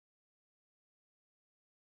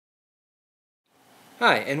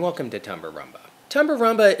Hi, and welcome to Tumbarumba.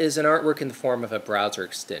 Tumbarumba is an artwork in the form of a browser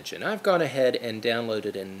extension. I've gone ahead and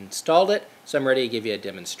downloaded and installed it, so I'm ready to give you a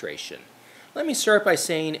demonstration. Let me start by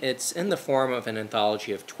saying it's in the form of an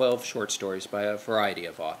anthology of 12 short stories by a variety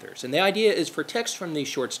of authors. And the idea is for text from these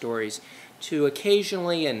short stories to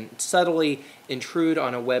occasionally and subtly intrude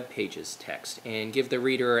on a web page's text and give the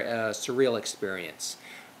reader a surreal experience.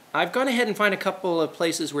 I've gone ahead and found a couple of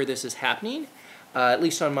places where this is happening. At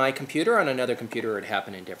least on my computer. On another computer it would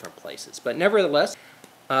happen in different places. But nevertheless,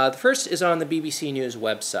 the first is on the BBC News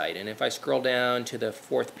website. And if I scroll down to the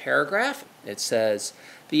fourth paragraph, it says,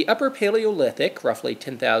 "The Upper Paleolithic, roughly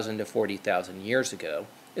 10,000 to 40,000 years ago,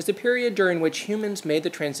 is the period during which humans made the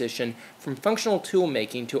transition from functional tool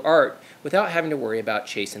making to art without having to worry about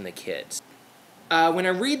chasing the kids." When I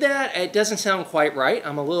read that, it doesn't sound quite right.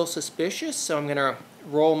 I'm a little suspicious, so I'm going to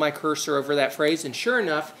roll my cursor over that phrase, and sure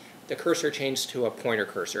enough, the cursor changed to a pointer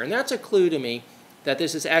cursor. And that's a clue to me that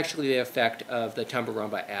this is actually the effect of the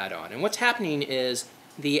Tumbarumba add-on. And what's happening is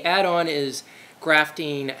the add-on is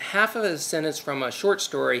grafting half of a sentence from a short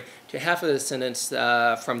story to half of the sentence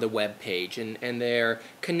from the web page. And they're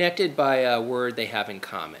connected by a word they have in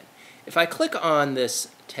common. If I click on this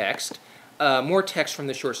text, more text from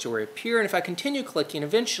the short story appear, and if I continue clicking,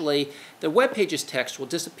 eventually the web page's text will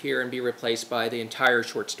disappear and be replaced by the entire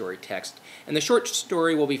short story text. And the short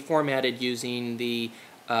story will be formatted using the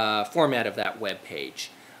format of that web page.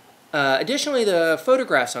 Additionally, the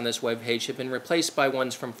photographs on this web page have been replaced by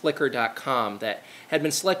ones from Flickr.com that had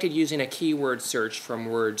been selected using a keyword search from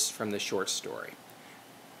words from the short story.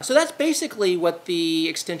 So that's basically what the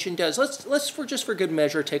extension does. Let's just for good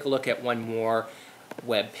measure, take a look at one more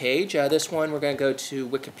web page. This one, we're going to go to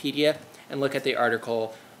Wikipedia and look at the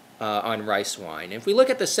article on rice wine. If we look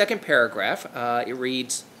at the second paragraph, it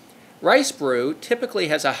reads, "Rice brew typically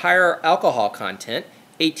has a higher alcohol content,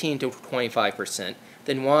 18 to 25%,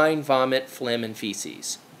 than wine, vomit, phlegm, and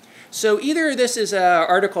feces." So either this is an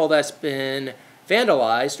article that's been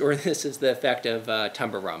vandalized, or this is the effect of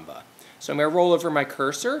Tumbarumba. So I'm going to roll over my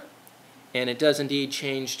cursor, and it does indeed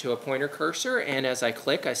change to a pointer cursor, and as I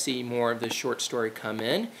click, I see more of the short story come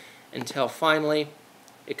in, until finally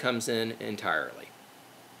it comes in entirely.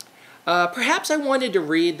 Perhaps I wanted to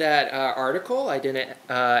read that article. I didn't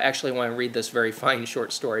actually want to read this very fine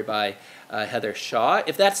short story by Heather Shaw.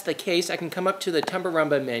 If that's the case, I can come up to the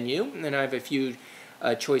Tumbarumba menu, and then I have a few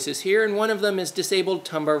choices here, and one of them is Disabled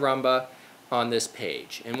Tumbarumba on this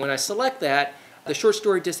page. And when I select that, the short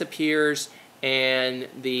story disappears, and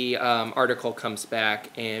the article comes back,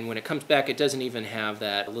 and when it comes back, it doesn't even have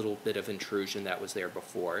that little bit of intrusion that was there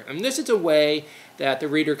before. And this is a way that the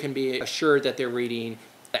reader can be assured that they're reading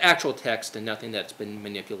the actual text and nothing that's been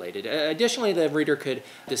manipulated. Additionally, the reader could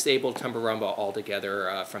disable Tumbarumba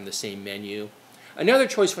altogether from the same menu. Another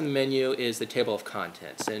choice from the menu is the table of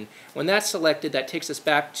contents, and when that's selected, that takes us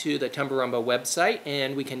back to the Tumbarumba website,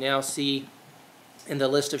 and we can now see in the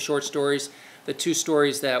list of short stories the two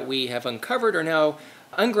stories that we have uncovered are now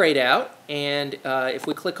ungrayed out, and if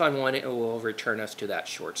we click on one, it will return us to that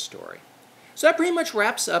short story. So that pretty much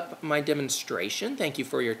wraps up my demonstration. Thank you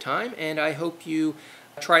for your time, and I hope you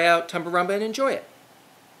try out Tumbarumba and enjoy it.